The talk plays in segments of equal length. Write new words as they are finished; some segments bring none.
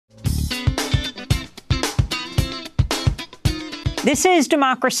This is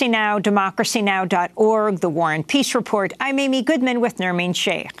Democracy Now!, democracynow.org, The War and Peace Report. I'm Amy Goodman with Nermeen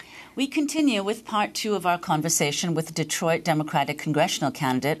Sheikh. We continue with part two of our conversation with Detroit Democratic congressional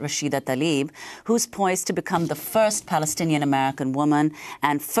candidate Rashida Tlaib, who's poised to become the first Palestinian-American woman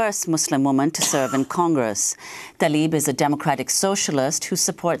and first Muslim woman to serve in Congress. Tlaib is a democratic socialist who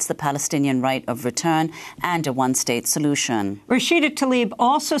supports the Palestinian right of return and a one-state solution. Rashida Tlaib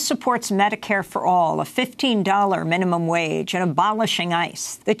also supports Medicare for all, a $15 minimum wage, and abolishing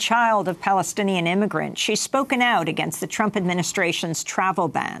ICE. The child of Palestinian immigrants, she's spoken out against the Trump administration's travel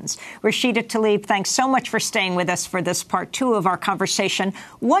bans. Rashida Tlaib, thanks so much for staying with us for this part two of our conversation.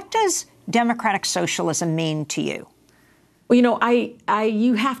 What does democratic socialism mean to you? Well, you know,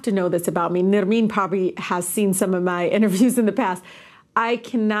 you have to know this about me. Nermeen probably has seen some of my interviews in the past. I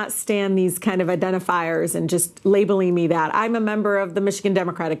cannot stand these kind of identifiers and just labeling me that. I'm a member of the Michigan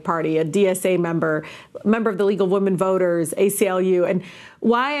Democratic Party, a DSA member of the League of Women Voters, ACLU. And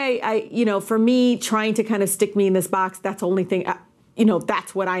why for me, trying to kind of stick me in this box, that's the only thing,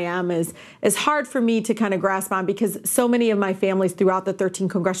 that's what I am, is hard for me to kind of grasp on, because so many of my families throughout the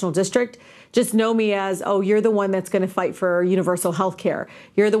 13th congressional district just know me as, oh, you're the one that's going to fight for universal health care.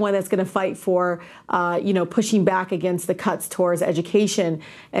 You're the one that's going to fight for, pushing back against the cuts towards education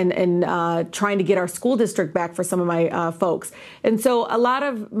and trying to get our school district back for some of my folks. And so a lot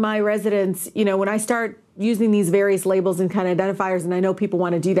of my residents, when I start using these various labels and kind of identifiers, and I know people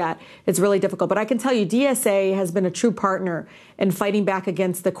want to do that, it's really difficult. But I can tell you, DSA has been a true partner in fighting back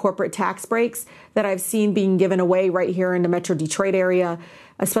against the corporate tax breaks that I've seen being given away right here in the Metro Detroit area,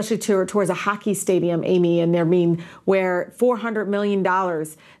 especially towards a hockey stadium, Amy and Nermeen, where $400 million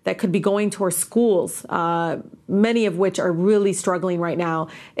that could be going towards schools, many of which are really struggling right now,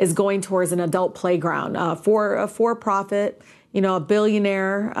 is going towards an adult playground for a for-profit, a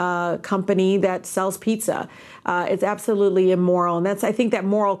billionaire company that sells pizza. It's absolutely immoral. And I think that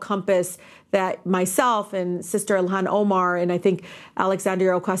moral compass that myself and Sister Ilhan Omar and I think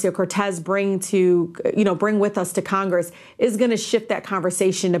Alexandria Ocasio-Cortez bring with us to Congress is going to shift that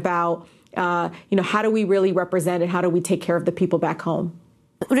conversation about, how do we really represent and how do we take care of the people back home?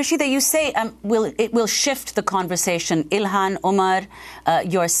 Rashida, you say it will shift the conversation. Ilhan Omar,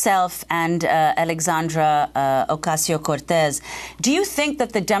 yourself, and Alexandra Ocasio-Cortez. Do you think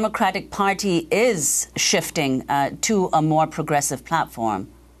that the Democratic Party is shifting to a more progressive platform?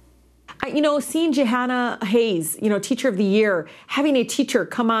 Seeing Johanna Hayes, Teacher of the Year, having a teacher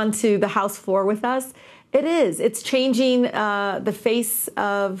come onto the House floor with us, it's changing the face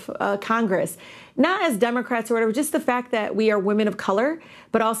of Congress. Not as Democrats or whatever, just the fact that we are women of color,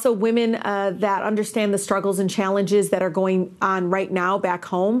 but also women that understand the struggles and challenges that are going on right now back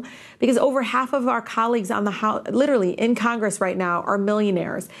home. Because over half of our colleagues on the House, literally in Congress right now, are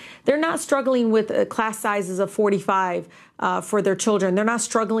millionaires. They're not struggling with class sizes of 45 for their children. They're not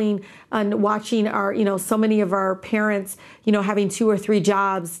struggling on watching so many of our parents, having 2 or 3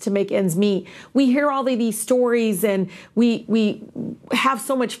 jobs to make ends meet. We hear all of these stories, and we have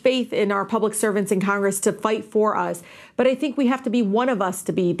so much faith in our public servants in Congress to fight for us. But I think we have to be one of us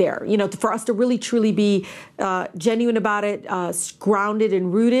to be there, for us to really, truly be genuine about it, grounded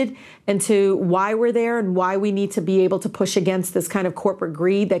and rooted into why we're there and why we need to be able to push against this kind of corporate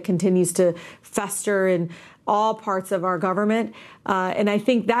greed that continues to fester in all parts of our government. And I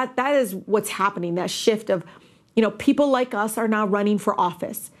think that is what's happening, that shift of, people like us are now running for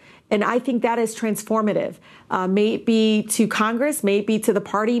office. And I think that is transformative. May it be to Congress, may it be to the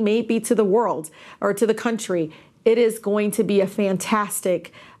party, may it be to the world or to the country. It is going to be a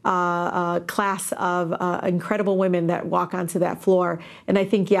fantastic class of incredible women that walk onto that floor. And I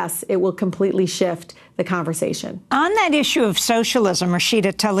think, yes, it will completely shift the conversation. On that issue of socialism,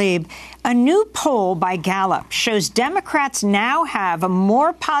 Rashida Tlaib, a new poll by Gallup shows Democrats now have a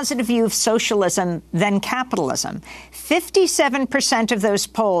more positive view of socialism than capitalism. 57% of those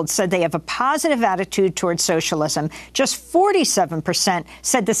polled said they have a positive attitude towards socialism. Just 47%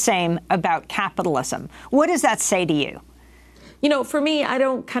 said the same about capitalism. What does that say to you? For me, I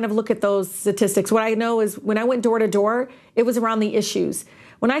don't kind of look at those statistics. What I know is when I went door to door, it was around the issues.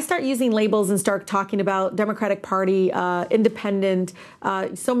 When I start using labels and start talking about Democratic Party, independent,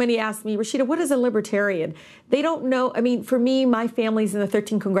 so many ask me, Rashida, what is a libertarian? They don't know. I mean, for me, my family's in the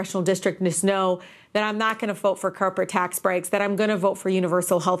 13th congressional district just know that I'm not going to vote for corporate tax breaks, that I'm going to vote for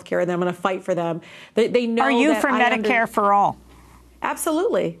universal health care, that I'm going to fight for them. They know. Are you for Medicare for all?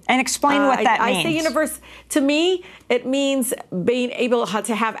 Absolutely. And explain what that means. I say universe. To me, it means being able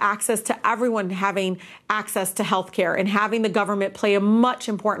to have access to everyone having access to health care and having the government play a much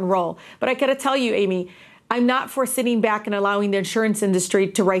important role. But I got to tell you, Amy, I'm not for sitting back and allowing the insurance industry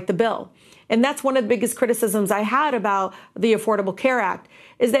to write the bill. And that's one of the biggest criticisms I had about the Affordable Care Act,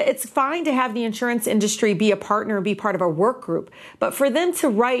 is that it's fine to have the insurance industry be a partner and be part of a work group, but for them to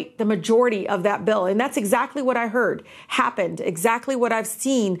write the majority of that bill, and that's exactly what I heard happened, exactly what I've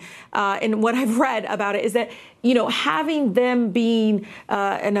seen and what I've read about it, is that, you know, having them being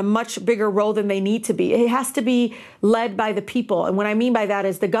in a much bigger role than they need to be, it has to be led by the people. And what I mean by that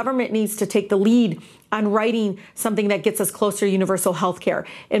is the government needs to take the lead on writing something that gets us closer to universal health care.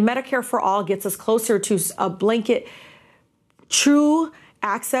 And Medicare for All gets us closer to a blanket, true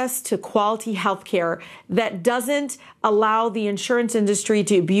access to quality health care that doesn't allow the insurance industry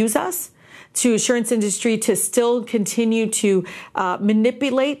to abuse us, to insurance industry to still continue to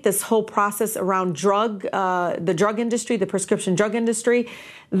manipulate this whole process around the drug industry, the prescription drug industry.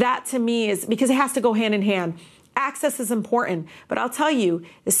 That to me is because it has to go hand in hand. Access is important, but I'll tell you,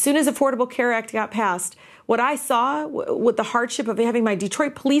 as soon as Affordable Care Act got passed, what I saw with the hardship of having my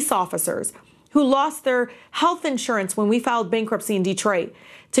Detroit police officers who lost their health insurance when we filed bankruptcy in Detroit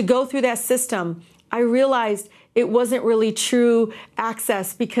to go through that system, I realized it wasn't really true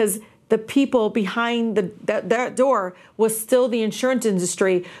access, because the people behind that door was still the insurance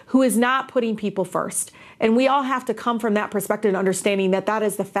industry, who is not putting people first. And we all have to come from that perspective and understanding that that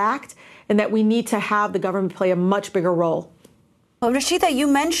is the fact, and that we need to have the government play a much bigger role. Well, Rashida, you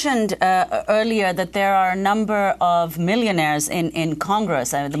mentioned earlier that there are a number of millionaires in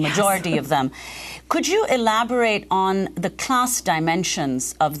Congress, the majority of them. Could you elaborate on the class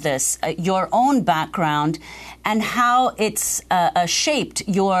dimensions of this, your own background, and how it's shaped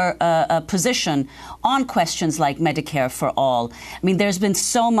your position on questions like Medicare for All? I mean, there's been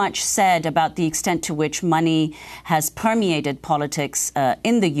so much said about the extent to which money has permeated politics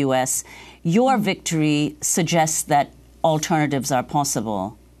in the U.S. Your victory suggests that alternatives are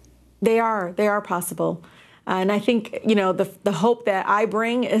possible. They are possible. And I think, you know, the hope that I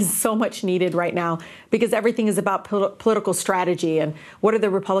bring is so much needed right now, because everything is about political strategy and what are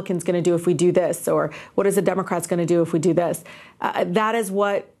the Republicans going to do if we do this, or what is the Democrats going to do if we do this. That is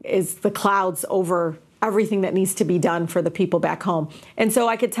what is the clouds over everything that needs to be done for the people back home. And so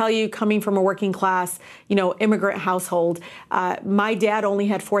I could tell you, coming from a working class, you know, immigrant household, my dad only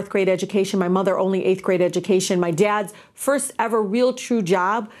had 4th grade education. My mother only 8th grade education. My dad's first ever real true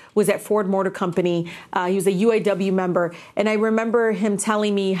job was at Ford Motor Company. He was a UAW member. And I remember him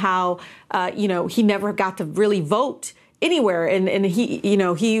telling me how, you know, he never got to really vote anywhere. And he, you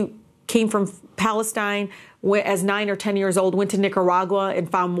know, he came from Palestine as 9 or 10 years old, went to Nicaragua and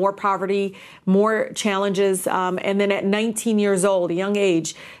found more poverty, more challenges. And then at 19 years old, a young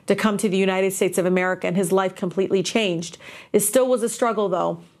age, to come to the United States of America, and his life completely changed. It still was a struggle,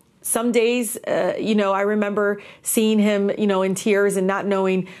 though. Some days, you know, I remember seeing him, you know, in tears and not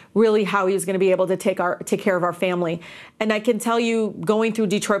knowing really how he was going to be able to take care of our family. And I can tell you, going through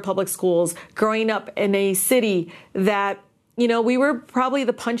Detroit public schools, growing up in a city that, you know, we were probably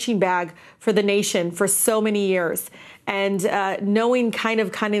the punching bag for the nation for so many years, and knowing kind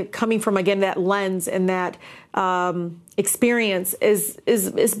of coming from, again, that lens and that experience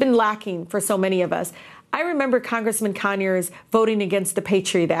is been lacking for so many of us. I remember Congressman Conyers voting against the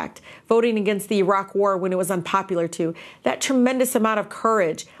Patriot Act, voting against the Iraq War when it was unpopular too. That tremendous amount of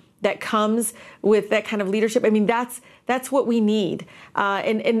courage that comes with that kind of leadership. I mean, that's what we need.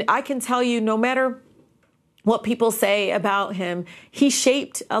 And I can tell you, no matter what people say about him, he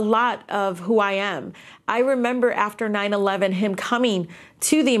shaped a lot of who I am. I remember after 9/11, him coming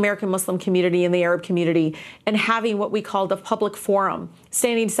to the American Muslim community and the Arab community and having what we called a public forum,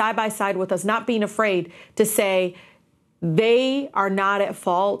 standing side by side with us, not being afraid to say they are not at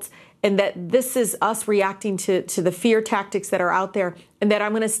fault, and that this is us reacting to the fear tactics that are out there, and that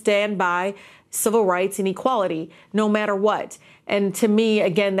I'm going to stand by civil rights and equality no matter what. And to me,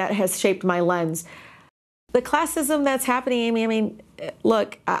 again, that has shaped my lens. The classism that's happening, I mean,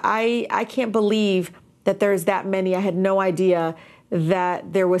 look, I can't believe that there's that many. I had no idea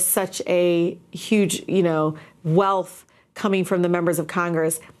that there was such a huge, you know, wealth coming from the members of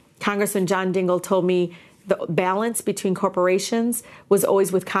Congress. Congressman John Dingell told me the balance between corporations was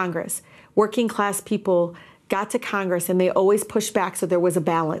always with Congress. Working class people got to Congress and they always pushed back, so there was a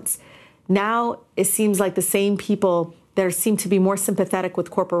balance. Now it seems like the same people that seem to be more sympathetic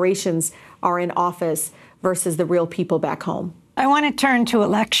with corporations are in office versus the real people back home. I want to turn to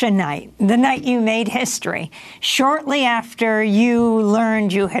election night, the night you made history. Shortly after you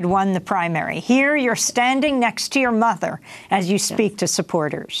learned you had won the primary, here you're standing next to your mother as you speak to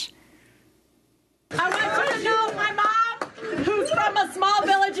supporters. I want you to know my mom, who's from a small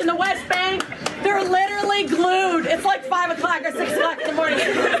village in the West Bank, they're literally glued. It's like 5 o'clock or 6 o'clock in the morning.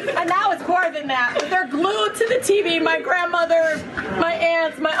 And now it's more than that. But they're glued to the TV. My grandmother, my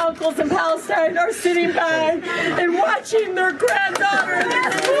aunts, my uncles in Palestine are sitting by and watching their granddaughter.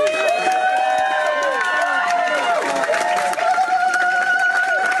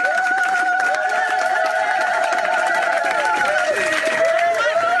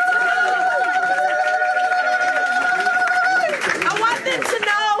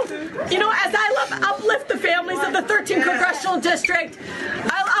 Uplift the families of the 13th Congressional District.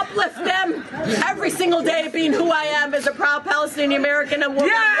 I'll uplift them every single day, being who I am as a proud Palestinian American and woman.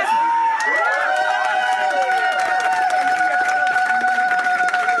 Yes!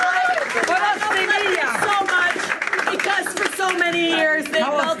 So much, because for so many years they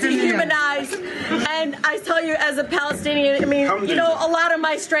felt dehumanized. And I tell you, as a Palestinian, I mean, you know, a lot of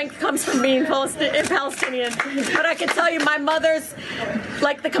my strength comes from being Palestinian. But I can tell you, my mother's,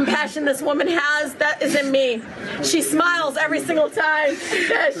 like the compassion this woman has, that is in me. She smiles every single time.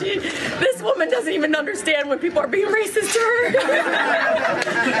 This woman doesn't even understand when people are being racist to her.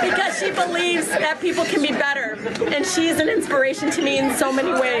 Because she believes that people can be better. And she is an inspiration to me in so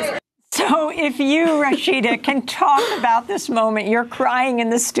many ways. So if you, Rashida, can talk about this moment, you're crying in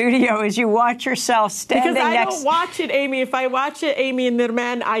the studio as you watch yourself standing next. Because I don't watch it, Amy. If I watch it, Amy and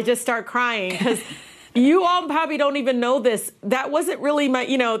Nirman, I just start crying. Because you all probably don't even know this. That wasn't really my,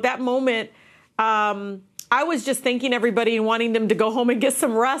 you know, that moment. I was just thanking everybody and wanting them to go home and get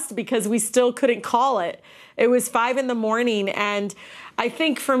some rest because we still couldn't call it. It was 5 a.m. And I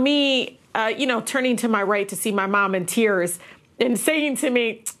think for me, you know, turning to my right to see my mom in tears and saying to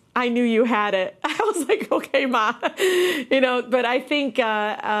me, I knew you had it. I was like, okay, Ma, you know, but I think,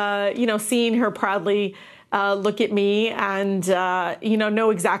 you know, seeing her proudly look at me and, you know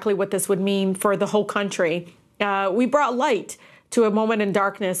exactly what this would mean for the whole country. We brought light to a moment in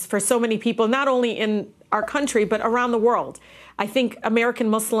darkness for so many people, not only in our country, but around the world. I think American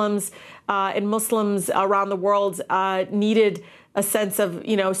Muslims and Muslims around the world needed a sense of,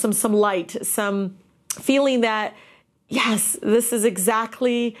 you know, some light, some feeling that, yes, this is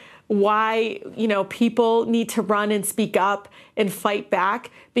exactly why, you know, people need to run and speak up and fight back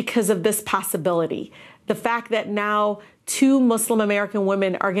because of this possibility. The fact that now 2 Muslim American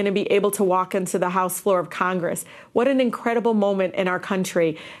women are going to be able to walk into the House floor of Congress. What an incredible moment in our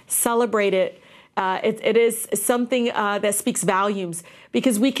country. Celebrate it. It is something that speaks volumes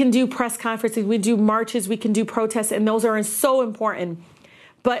because we can do press conferences, we do marches, we can do protests, and those are so important.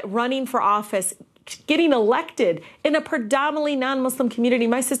 But running for office, getting elected in a predominantly non-Muslim community.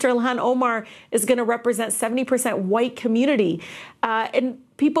 My sister Ilhan Omar is going to represent 70% white community. And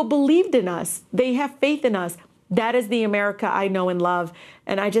people believed in us. They have faith in us. That is the America I know and love.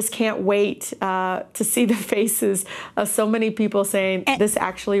 And I just can't wait to see the faces of so many people saying this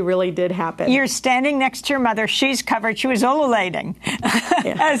actually really did happen. You're standing next to your mother. She's covered. She was ululating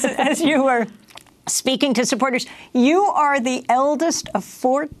as you were speaking to supporters. You are the eldest of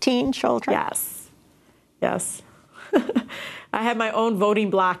 14 children. Yes. Yes. I have my own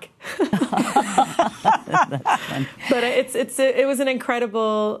voting block. But it was an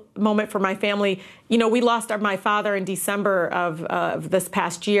incredible moment for my family. You know, we lost my father in December of this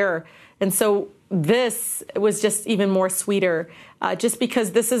past year. And so this was just even more sweeter, just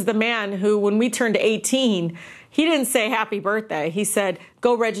because this is the man who, when we turned 18, he didn't say happy birthday. He said,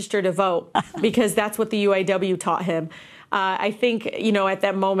 go register to vote, because that's what the UAW taught him. I think, you know, at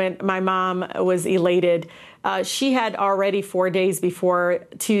that moment, my mom was elated. She had already 4 days before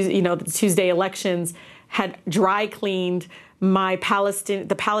the Tuesday elections had dry cleaned the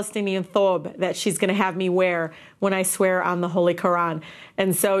Palestinian thobe that she's going to have me wear when I swear on the Holy Quran.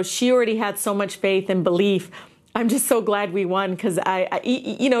 And so she already had so much faith and belief. I'm just so glad we won because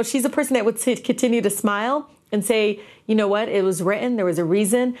you know, she's a person that would continue to smile and say, you know what, it was written, there was a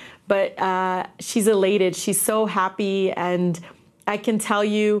reason, but she's elated. She's so happy. And I can tell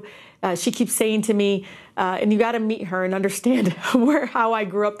you, she keeps saying to me, and you got to meet her and understand how I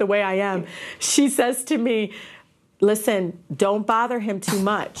grew up the way I am. She says to me, listen, don't bother him too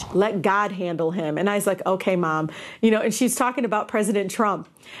much. Let God handle him. And I was like, okay, Mom. You know, and she's talking about President Trump.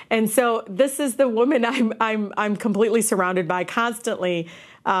 And so this is the woman I'm completely surrounded by constantly,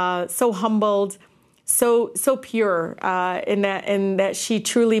 so humbled, so pure, in that she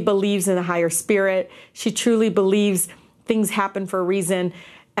truly believes in a higher spirit. She truly believes things happen for a reason.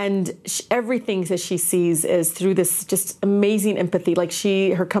 And everything that she sees is through this just amazing empathy. Like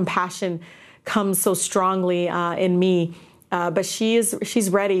her compassion comes so strongly in me. But she's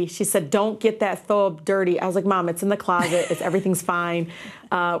ready. She said, don't get that thobe dirty. I was like, Mom, it's in the closet. Everything's fine.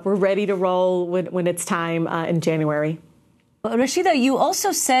 We're ready to roll when it's time in January. Well, Rashida, you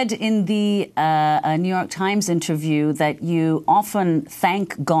also said in the New York Times interview that you often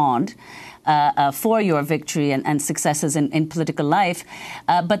thank God for your victory and successes in political life,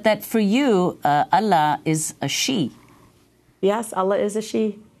 but that for you, Allah is a she. Yes, Allah is a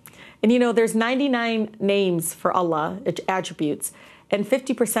she. And, you know, there's 99 names for Allah, attributes, and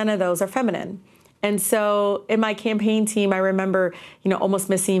 50% of those are feminine. And so in my campaign team, I remember, you know, almost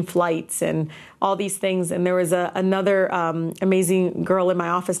missing flights and all these things. And there was another amazing girl in my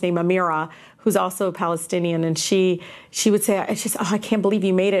office named Amira, who's also Palestinian. And she would say, I can't believe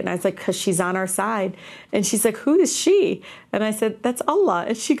you made it. And I was like, because she's on our side. And she's like, who is she? And I said, that's Allah.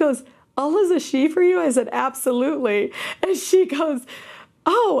 And she goes, Allah's a she for you? I said, absolutely. And she goes,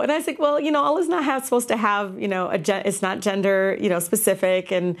 oh, and I was like, well, you know, Allah's not supposed to have, you know, it's not gender, you know,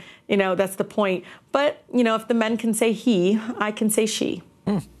 specific, and, you know, that's the point. But, you know, if the men can say he, I can say she.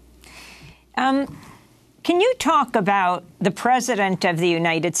 Can you talk about the President of the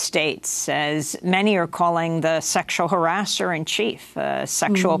United States, as many are calling the sexual harasser in chief,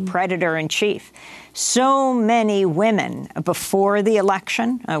 sexual predator in chief? So many women before the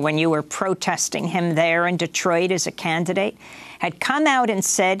election, when you were protesting him there in Detroit as a candidate, had come out and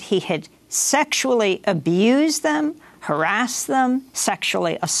said he had sexually abused them, harassed them,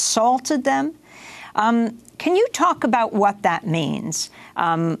 sexually assaulted them. Can you talk about what that means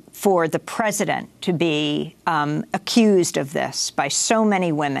for the president to be accused of this by so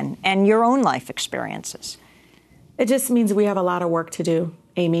many women and your own life experiences? It just means we have a lot of work to do,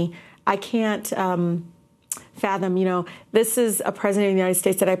 Amy. I can't fathom, you know, this is a president of the United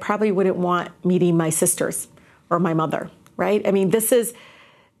States that I probably wouldn't want meeting my sisters or my mother, right? I mean, this is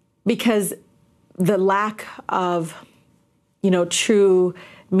because the lack of, you know, true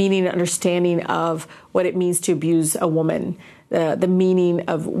meaning and understanding of what it means to abuse a woman, the meaning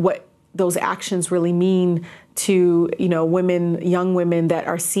of what those actions really mean to, you know, women, young women that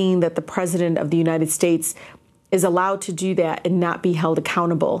are seeing that the president of the United States is allowed to do that and not be held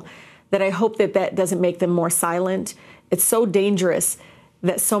accountable, that I hope that that doesn't make them more silent. It's so dangerous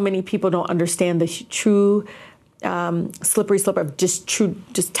that so many people don't understand the true slippery slope of just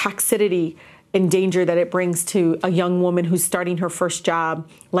toxicity and danger that it brings to a young woman who's starting her first job,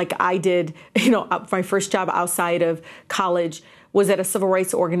 like I did. You know, my first job outside of college was at a civil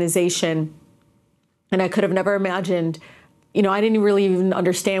rights organization, and I could have never imagined, you know, I didn't really even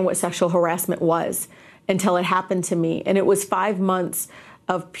understand what sexual harassment was until it happened to me. And it was 5 months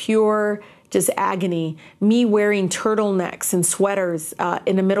of pure just agony, me wearing turtlenecks and sweaters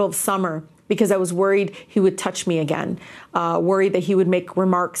in the middle of summer because I was worried he would touch me again, worried that he would make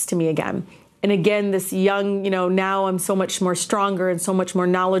remarks to me again. And again, this young, you know, now I'm so much more stronger and so much more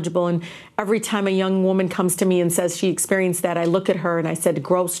knowledgeable. And every time a young woman comes to me and says she experienced that, I look at her and I said,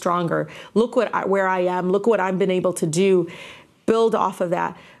 grow stronger. Look where I am. Look what I've been able to do. Build off of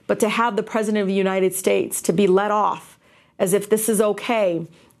that. But to have the president of the United States to be let off as if this is okay,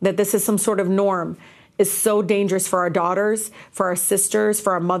 that this is some sort of norm, is so dangerous for our daughters, for our sisters,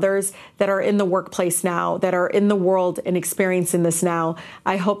 for our mothers that are in the workplace now, that are in the world and experiencing this now.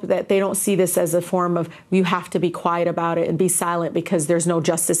 I hope that they don't see this as a form of you have to be quiet about it and be silent because there's no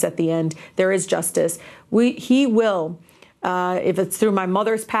justice at the end. There is justice. He will, if it's through my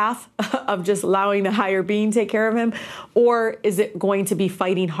mother's path of just allowing the higher being take care of him, or is it going to be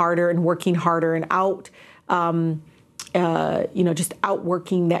fighting harder and working harder and just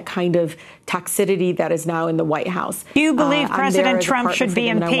outworking that kind of toxicity that is now in the White House. Do you believe President Trump should be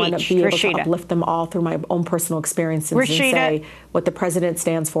impeached, I want to be able Rashida? to uplift them all through my own personal experiences and say what the president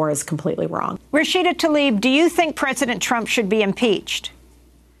stands for is completely wrong. Rashida Tlaib, do you think President Trump should be impeached?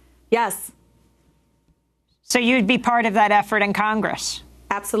 Yes. So you'd be part of that effort in Congress?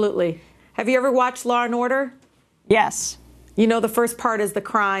 Absolutely. Have you ever watched Law and Order? Yes. You know, the first part is the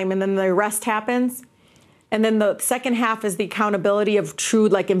crime and then the arrest happens. And then the second half is the accountability of true,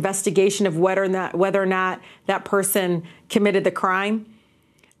 like, investigation of whether or not that person committed the crime.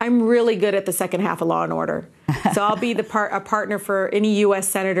 I'm really good at the second half of Law and Order. So I'll be a partner for any U.S.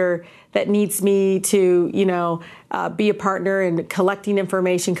 senator that needs me to, be a partner in collecting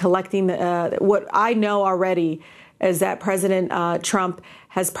information, collecting what I know already is that President Trump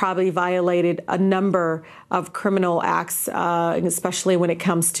has probably violated a number of criminal acts, especially when it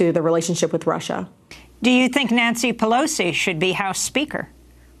comes to the relationship with Russia. Do you think Nancy Pelosi should be House Speaker?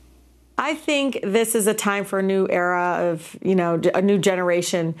 I think this is a time for a new era of, a new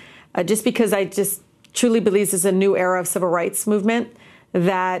generation, just because I just truly believe this is a new era of civil rights movement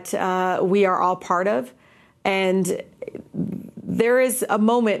that we are all part of. And there is a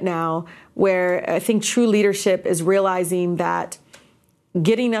moment now where I think true leadership is realizing that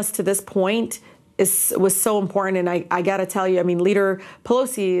getting us to this point was so important. And I got to tell you, I mean, Leader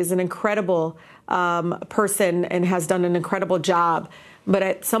Pelosi is an incredible person and has done an incredible job. But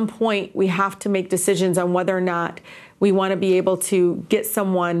at some point, we have to make decisions on whether or not we want to be able to get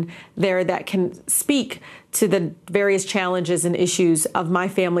someone there that can speak to the various challenges and issues of my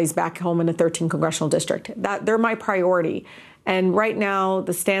families back home in the 13th congressional district. That they're my priority. And right now,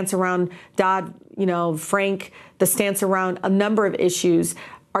 the stance around Frank, the stance around a number of issues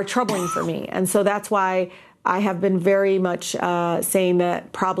are troubling for me. And so that's why I have been very much saying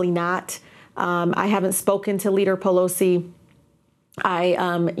that probably not. I haven't spoken to Leader Pelosi. I,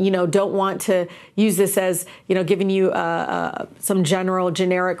 don't want to use this as, giving you some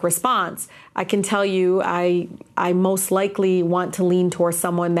generic response. I can tell you I most likely want to lean towards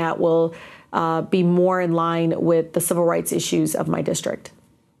someone that will be more in line with the civil rights issues of my district.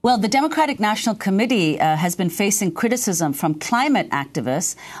 Well, the Democratic National Committee has been facing criticism from climate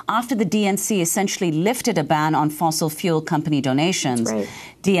activists after the DNC essentially lifted a ban on fossil fuel company donations. Right.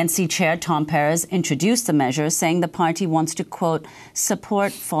 DNC Chair Tom Perez introduced the measure, saying the party wants to, quote,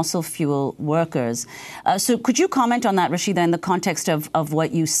 support fossil fuel workers. So could you comment on that, Rashida, in the context of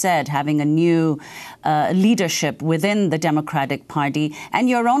what you said, having a new leadership within the Democratic Party and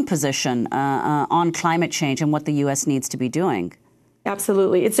your own position on climate change and what the U.S. needs to be doing?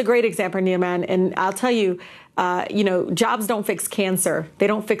 Absolutely. It's a great example, Yemen. And I'll tell you, jobs don't fix cancer. They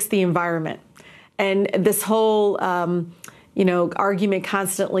don't fix the environment. And this whole, argument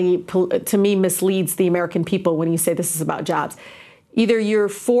constantly, to me, misleads the American people when you say this is about jobs. Either you're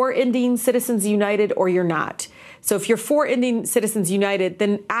for ending Citizens United or you're not. So if you're for ending Citizens United,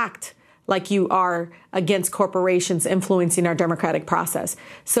 then act like you are against corporations influencing our democratic process.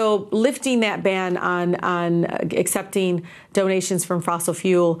 So lifting that ban on accepting donations from fossil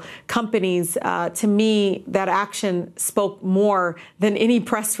fuel companies, to me, that action spoke more than any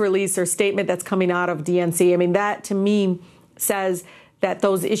press release or statement that's coming out of DNC. I mean, that to me says that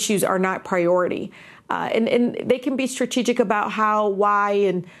those issues are not priority. And they can be strategic about how, why,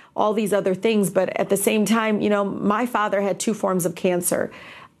 and all these other things. But at the same time, my father had 2 forms of cancer.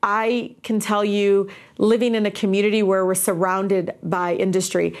 I can tell you, living in a community where we're surrounded by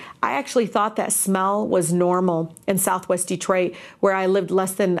industry, I actually thought that smell was normal in Southwest Detroit, where I lived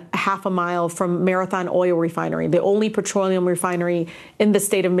less than half a mile from Marathon Oil Refinery. The only petroleum refinery in the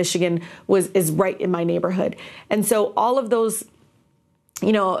state of Michigan is right in my neighborhood. And so all of those,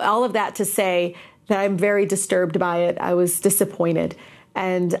 all of that to say that I'm very disturbed by it. I was disappointed.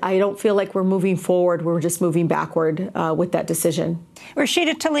 And I don't feel like we're moving forward. We're just moving backward with that decision.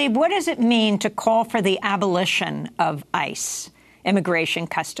 Rashida Tlaib, what does it mean to call for the abolition of ICE, Immigration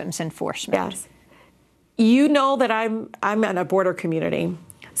Customs Enforcement? Yes. You know that I'm in a border community.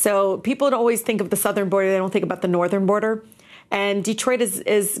 So people don't always think of the southern border. They don't think about the northern border. And Detroit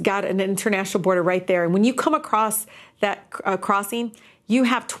is got an international border right there. And when you come across that crossing, you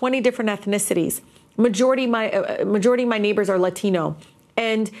have 20 different ethnicities. Majority of my neighbors are Latino.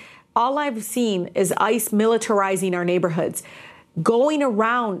 And all I've seen is ICE militarizing our neighborhoods, going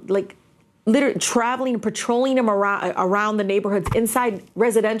around, like literally traveling and patrolling them around the neighborhoods inside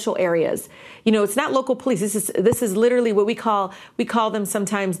residential areas. It's not local police. This is literally what we call them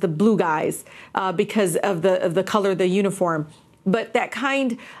sometimes the blue guys because of the color of the uniform. But that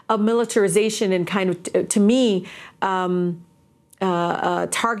kind of militarization and kind of, to me,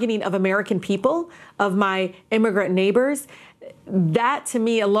 targeting of American people, of my immigrant neighbors, that to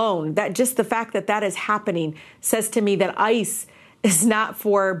me alone, that just the fact that is happening says to me that ICE is not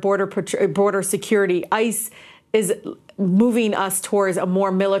for border security. ICE is moving us towards a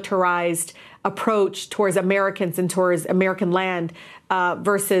more militarized approach towards Americans and towards American land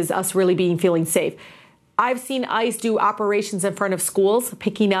versus us really feeling safe. I've seen ICE do operations in front of schools,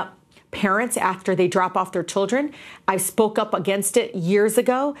 picking up parents after they drop off their children. I spoke up against it years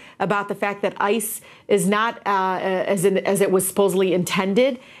ago about the fact that ICE is not as it was supposedly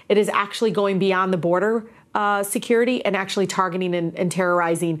intended. It is actually going beyond the border security and actually targeting and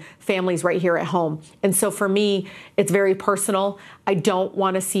terrorizing families right here at home. And so for me, it's very personal. I don't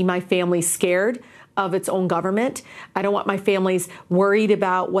want to see my family scared of its own government. I don't want my families worried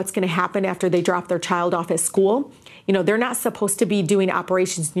about what's going to happen after they drop their child off at school. They're not supposed to be doing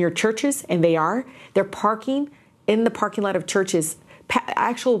operations near churches, and they are. They're parking in the parking lot of churches.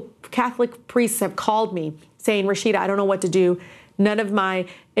 Actual Catholic priests have called me saying, Rashida, I don't know what to do. None of my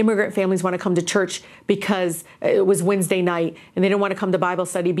immigrant families want to come to church because it was Wednesday night, and they don't want to come to Bible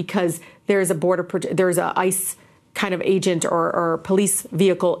study because there's a ICE kind of agent or police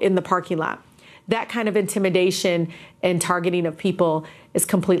vehicle in the parking lot. That kind of intimidation and targeting of people is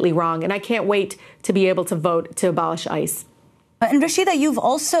completely wrong. And I can't wait to be able to vote to abolish ICE. And Rashida, you've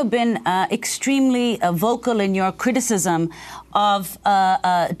also been extremely vocal in your criticism of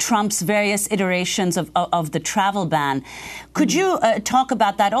Trump's various iterations of the travel ban. Could you talk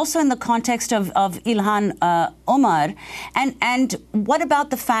about that also in the context of Ilhan Omar? And what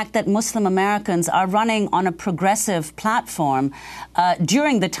about the fact that Muslim Americans are running on a progressive platform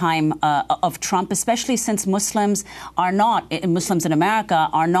during the time of Trump, especially since Muslims in America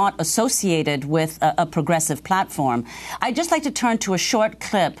are not associated with a progressive platform? I'd just like to turn to a short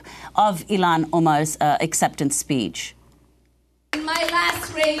clip of Ilhan Omar's acceptance speech. In my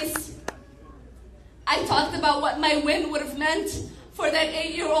last race, I talked about what my win would have meant for that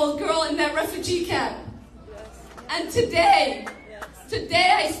 8-year-old girl in that refugee camp. And today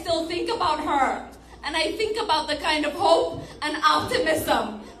I still think about her. And I think about the kind of hope and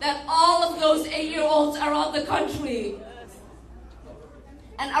optimism that all of those 8-year-olds around the country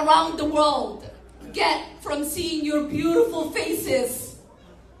and around the world get from seeing your beautiful faces,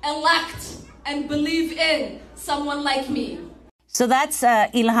 elect and believe in someone like me. So that's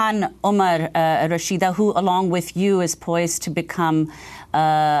Ilhan Omar, Rashida, who, along with you, is poised to become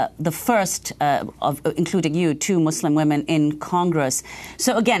the first, including you, 2 Muslim women in Congress.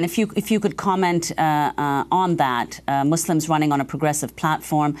 So again, if you could comment on that, Muslims running on a progressive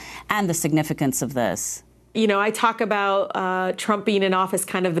platform and the significance of this. You know, I talk about Trump being in office,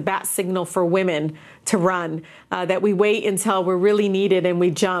 kind of the bat signal for women to run, that we wait until we're really needed and we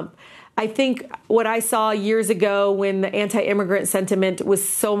jump. I think what I saw years ago when the anti-immigrant sentiment was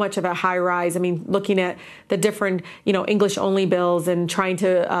so much of a high rise, I mean, looking at the different, English-only bills and trying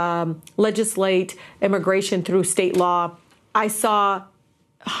to legislate immigration through state law, I saw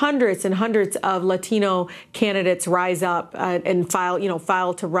hundreds and hundreds of Latino candidates rise up and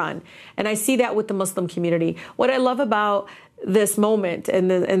file to run. And I see that with the Muslim community. What I love about this moment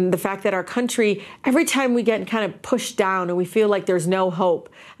and the fact that our country, every time we get kind of pushed down and we feel like there's no hope,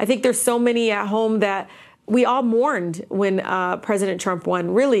 I think there's so many at home that we all mourned when President Trump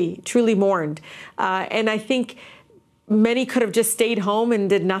won, really, truly mourned. And I think many could have just stayed home and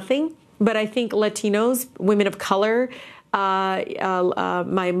did nothing. But I think Latinos, women of color,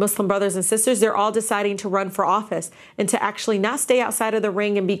 my Muslim brothers and sisters, they're all deciding to run for office and to actually not stay outside of the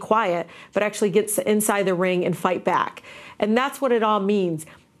ring and be quiet, but actually get inside the ring and fight back. And that's what it all means.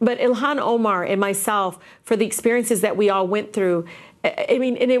 But Ilhan Omar and myself, for the experiences that we all went through, I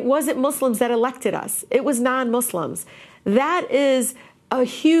mean, and it wasn't Muslims that elected us. It was non-Muslims. That is a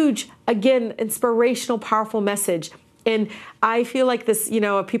huge, again, inspirational, powerful message. And I feel like this,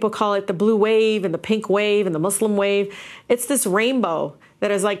 people call it the blue wave and the pink wave and the Muslim wave. It's this rainbow that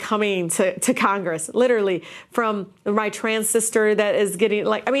is like coming to Congress, literally, from my trans sister that is getting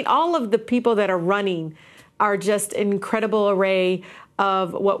all of the people that are running are just an incredible array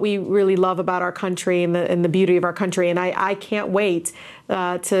of what we really love about our country and the beauty of our country. And I can't wait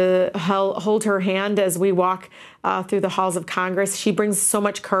to hold her hand as we walk through the halls of Congress. She brings so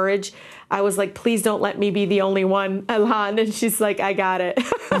much courage. I was like, please don't let me be the only one, Ilhan. And she's like, I got it.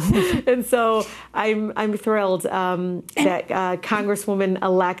 And so I'm thrilled that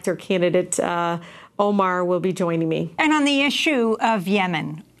Congresswoman-elect or candidate Omar will be joining me. And on the issue of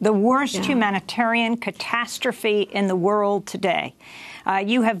Yemen, the worst humanitarian catastrophe in the world today.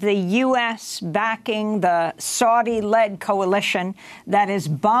 You have the U.S. backing the Saudi-led coalition that is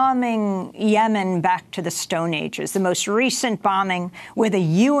bombing Yemen back to the Stone Ages. The most recent bombing with a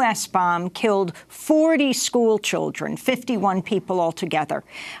U.S. bomb killed 40 school children, 51 people altogether.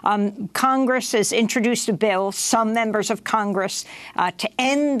 Congress has introduced a bill, some members of Congress, to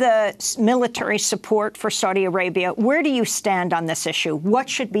end the military support for Saudi Arabia. Where do you stand on this issue? What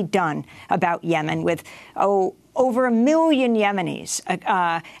should be done about Yemen with, over 1 million Yemenis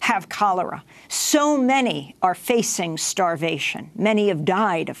have cholera. So many are facing starvation. Many have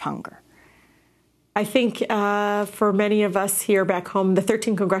died of hunger. I think for many of us here back home, the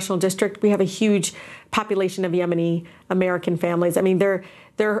 13th Congressional District, we have a huge population of Yemeni American families. I mean, their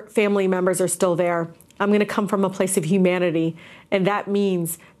family members are still there. I'm going to come from a place of humanity, and that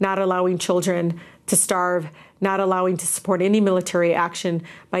means not allowing children to starve, not allowing to support any military action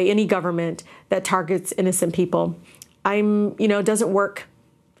by any government that targets innocent people. It doesn't work,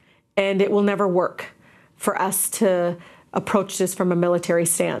 and it will never work for us to approach this from a military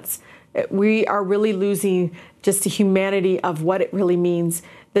stance. We are really losing just the humanity of what it really means.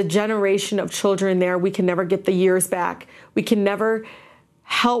 The generation of children there, we can never get the years back. We can never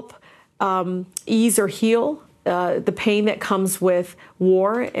help ease or heal the pain that comes with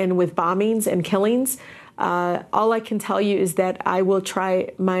war and with bombings and killings. All I can tell you is that I will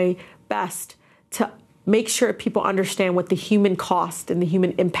try my best to make sure people understand what the human cost and the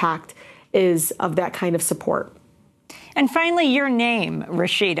human impact is of that kind of support. And finally, your name,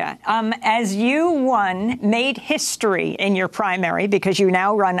 Rashida. As you made history in your primary because you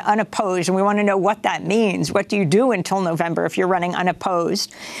now run unopposed, and we want to know what that means. What do you do until November if you're running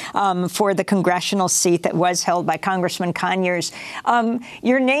unopposed for the congressional seat that was held by Congressman Conyers?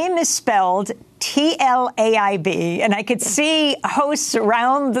 Your name is spelled Tlaib, and I could see hosts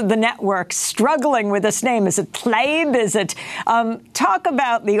around the network struggling with this name. Is it Tlaib? Is it? Talk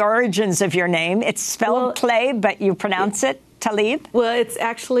about the origins of your name. It's spelled Tlaib, but you pronounce it Tlaib? Well, it's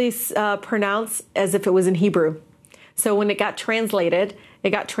actually pronounced as if it was in Hebrew. So when it got translated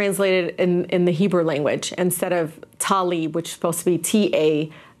in the Hebrew language instead of Tlaib, which is supposed to be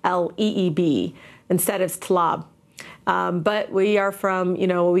Taleeb, instead of Tlaib. But we are from,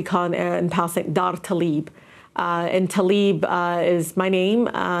 what we call in Palestine, Dar Tlaib. And Tlaib is my name,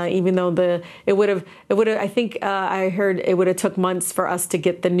 even though I heard it would have took months for us to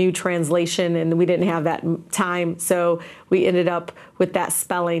get the new translation, and we didn't have that time. So we ended up with that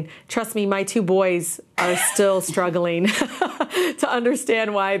spelling. Trust me, my two boys are still struggling to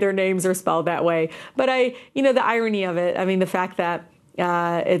understand why their names are spelled that way. But the irony of it, the fact that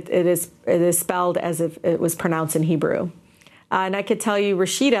it is spelled as if it was pronounced in Hebrew. And I could tell you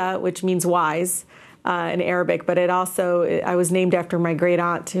Rashida, which means wise in Arabic, but I was named after my great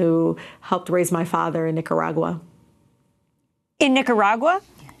aunt who helped raise my father in Nicaragua. In Nicaragua?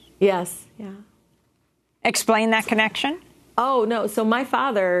 Yes, yeah. Explain that connection. Oh, no. So my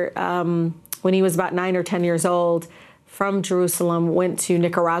father, when he was about 9 or 10 years old, from Jerusalem, went to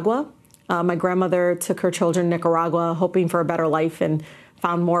Nicaragua. My grandmother took her children to Nicaragua, hoping for a better life, and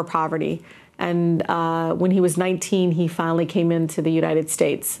found more poverty. And when he was 19, he finally came into the United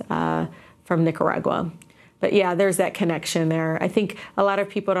States from Nicaragua. But yeah, there's that connection there. I think a lot of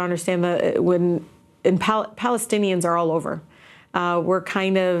people don't understand that Palestinians are all over. We're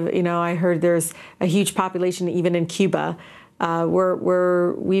kind of, I heard there's a huge population even in Cuba.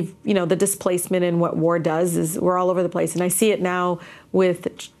 The displacement and what war does is we're all over the place. And I see it now with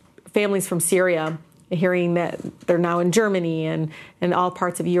families from Syria, hearing that they're now in Germany and all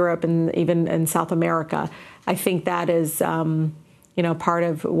parts of Europe and even in South America. I think that is, part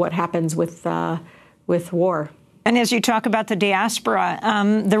of what happens with war. And as you talk about the diaspora,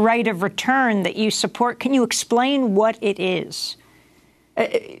 the right of return that you support, can you explain what it is?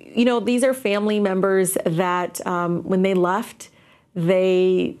 These are family members that when they left,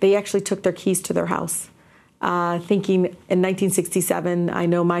 they actually took their keys to their house. Thinking in 1967, I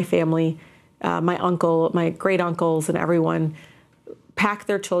know my family, my uncle, my great uncles and everyone packed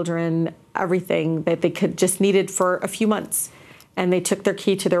their children, everything that they just needed for a few months. And they took their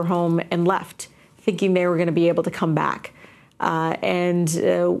key to their home and left, thinking they were going to be able to come back. And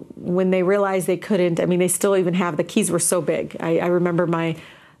when they realized they couldn't, they still even have, the keys were so big. I remember my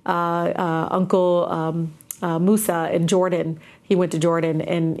uncle Musa in Jordan. He went to Jordan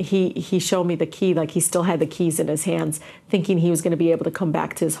and he showed me the key, like he still had the keys in his hands, thinking he was going to be able to come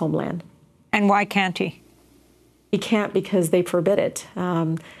back to his homeland. And why can't he? He can't because they forbid it.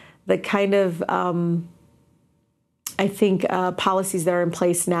 The kind of, I think, policies that are in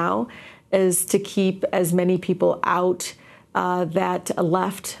place now is to keep as many people out that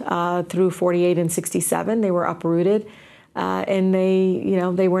left through 48 and 67. They were uprooted, and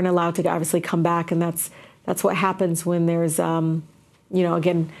they weren't allowed to obviously come back. And that's what happens when there's,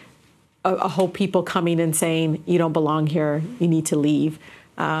 again, a whole people coming and saying, you don't belong here, you need to leave.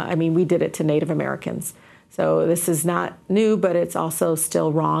 We did it to Native Americans. So this is not new, but it's also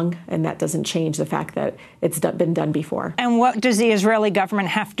still wrong, and that doesn't change the fact that it's been done before. And what does the Israeli government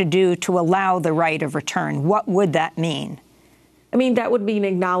have to do to allow the right of return? What would that mean? That would mean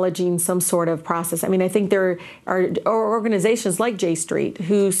acknowledging some sort of process. I think there are organizations like J Street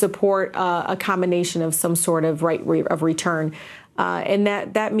who support a combination of some sort of right of return. And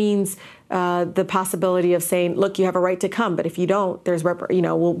that means the possibility of saying, look, you have a right to come, but if you don't,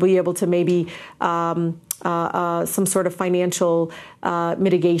 we'll be able to maybe some sort of financial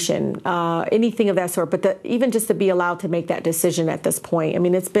mitigation, anything of that sort. But even just to be allowed to make that decision at this point,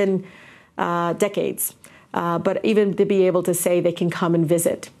 it's been decades. But even to be able to say they can come and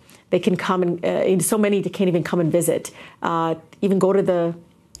visit, they can come and so many can't even come and visit, even go to the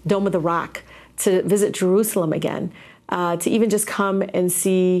Dome of the Rock to visit Jerusalem again. To even just come and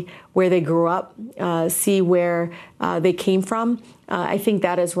see where they grew up, see where they came from. I think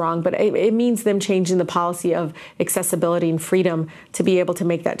that is wrong, but it means them changing the policy of accessibility and freedom to be able to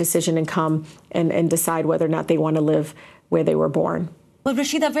make that decision and come and decide whether or not they want to live where they were born. Well,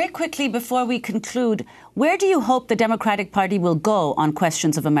 Rashida, very quickly before we conclude, where do you hope the Democratic Party will go on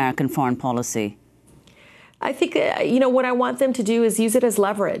questions of American foreign policy? I think, what I want them to do is use it as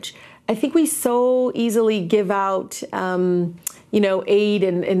leverage. I think we so easily give out, aid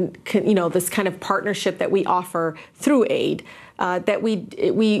and this kind of partnership that we offer through aid. That we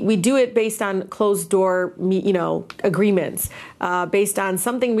do it based on closed door, agreements, based on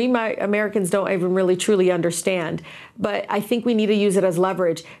something Americans don't even really truly understand. But I think we need to use it as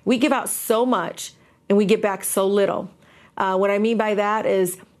leverage. We give out so much and we get back so little. What I mean by that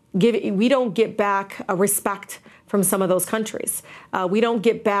is we don't get back a respect from some of those countries. We don't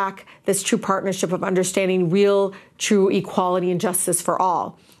get back this true partnership of understanding real, true equality and justice for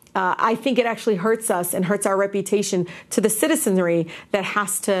all. I think it actually hurts us and hurts our reputation to the citizenry that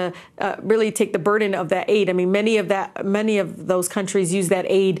has to really take the burden of that aid. I mean, many of those countries use that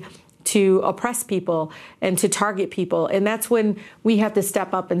aid to oppress people and to target people. And that's when we have to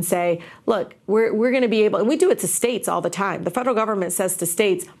step up and say, look, we're going to be able, and we do it to states all the time. The federal government says to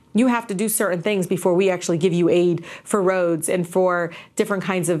states, you have to do certain things before we actually give you aid for roads and for different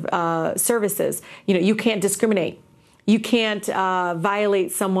kinds of services. You can't discriminate. You can't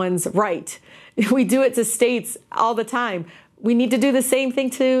violate someone's right. We do it to states all the time. We need to do the same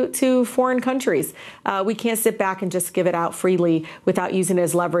thing to foreign countries. We can't sit back and just give it out freely without using it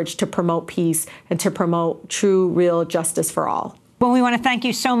as leverage to promote peace and to promote true, real justice for all. Well, we want to thank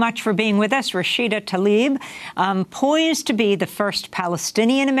you so much for being with us, Rashida Tlaib, poised to be the first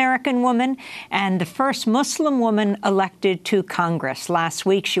Palestinian-American woman and the first Muslim woman elected to Congress. Last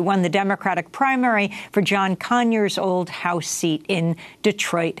week, she won the Democratic primary for John Conyers' old House seat in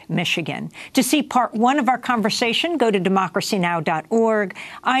Detroit, Michigan. To see part one of our conversation, go to democracynow.org.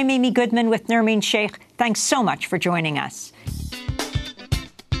 I'm Amy Goodman with Nermeen Sheikh. Thanks so much for joining us.